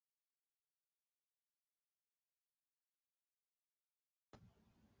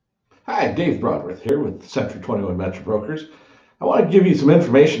Hi, Dave Broadworth here with Century 21 Metro Brokers. I want to give you some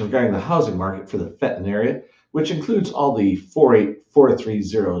information regarding the housing market for the Fenton area, which includes all the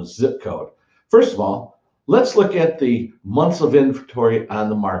 48430 zip code. First of all, let's look at the months of inventory on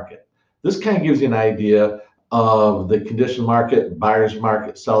the market. This kind of gives you an idea of the condition market, buyer's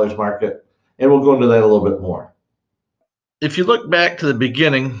market, seller's market, and we'll go into that a little bit more. If you look back to the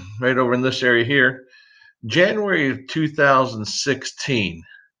beginning, right over in this area here, January of 2016,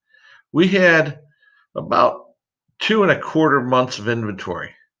 we had about 2.25 months of inventory.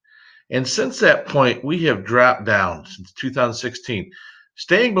 And since that point, we have dropped down since 2016,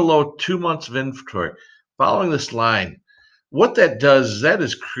 staying below 2 months of inventory. Following this line, what that does is that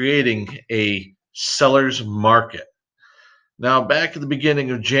is creating a seller's market. Now, back at the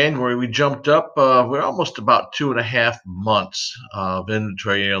beginning of January, we jumped up. We're almost about 2.5 months of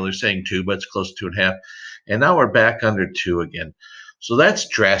inventory. They're saying 2, but it's close to 2.5. And now we're back under 2 again. So that's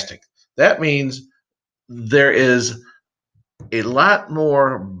drastic. That means there is a lot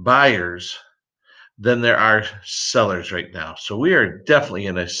more buyers than there are sellers right now. So we are definitely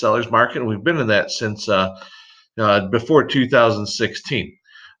in a seller's market, and we've been in that since before 2016.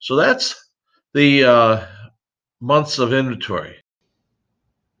 So that's the months of inventory.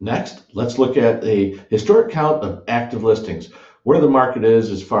 Next, let's look at a historic count of active listings, where the market is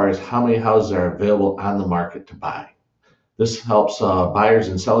as far as how many houses are available on the market to buy. This helps buyers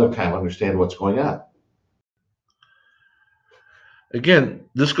and sellers kind of understand what's going on. Again,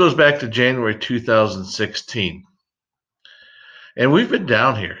 this goes back to January 2016. And we've been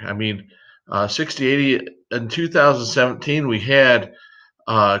down here. I mean, 60, 80, in 2017, we had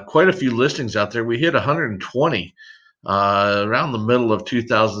quite a few listings out there. We hit 120 around the middle of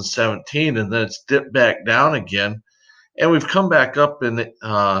 2017, and then it's dipped back down again. And we've come back up in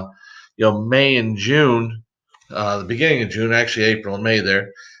May and June, the beginning of June, actually April and May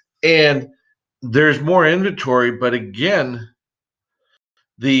there. And there's more inventory, but again,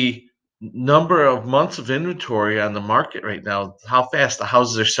 the number of months of inventory on the market right now, how fast the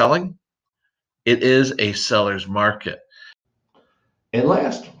houses are selling, it is a seller's market. And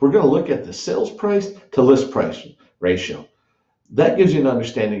last, we're going to look at the sales price to list price ratio. That gives you an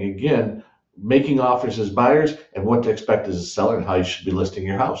understanding, again, making offers as buyers and what to expect as a seller and how you should be listing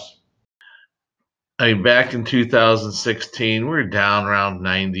your house. I mean, back in 2016, we were down around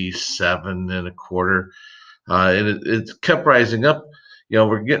 97.25, and it kept rising up.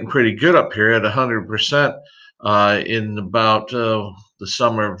 We're getting pretty good up here at 100% in about the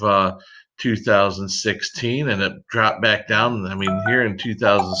summer of 2016, and it dropped back down. I mean, here in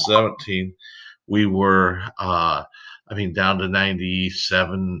 2017, we were, down to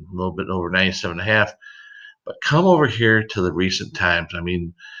 97, a little bit over 97.5. But come over here to the recent times. I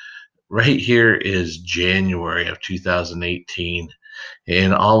mean, right here is January of 2018,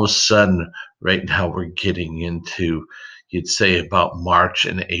 and all of a sudden, right now, we're getting into, you'd say, about March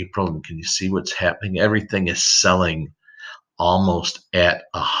and April. And can you see what's happening? Everything is selling almost at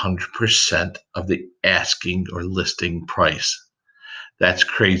 100% of the asking or listing price. That's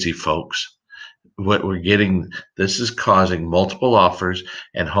crazy, folks. What we're getting, this is causing multiple offers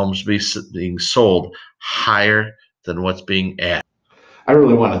and homes being sold higher than what's being asked. I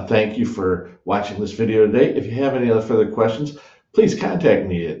really want to thank you for watching this video today. If you have any other further questions, please contact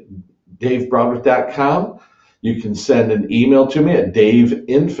me at davebroadworth.com. You can send an email to me at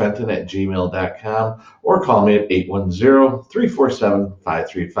daveinfenton@gmail.com or call me at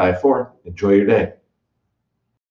 810-347-5354. Enjoy your day.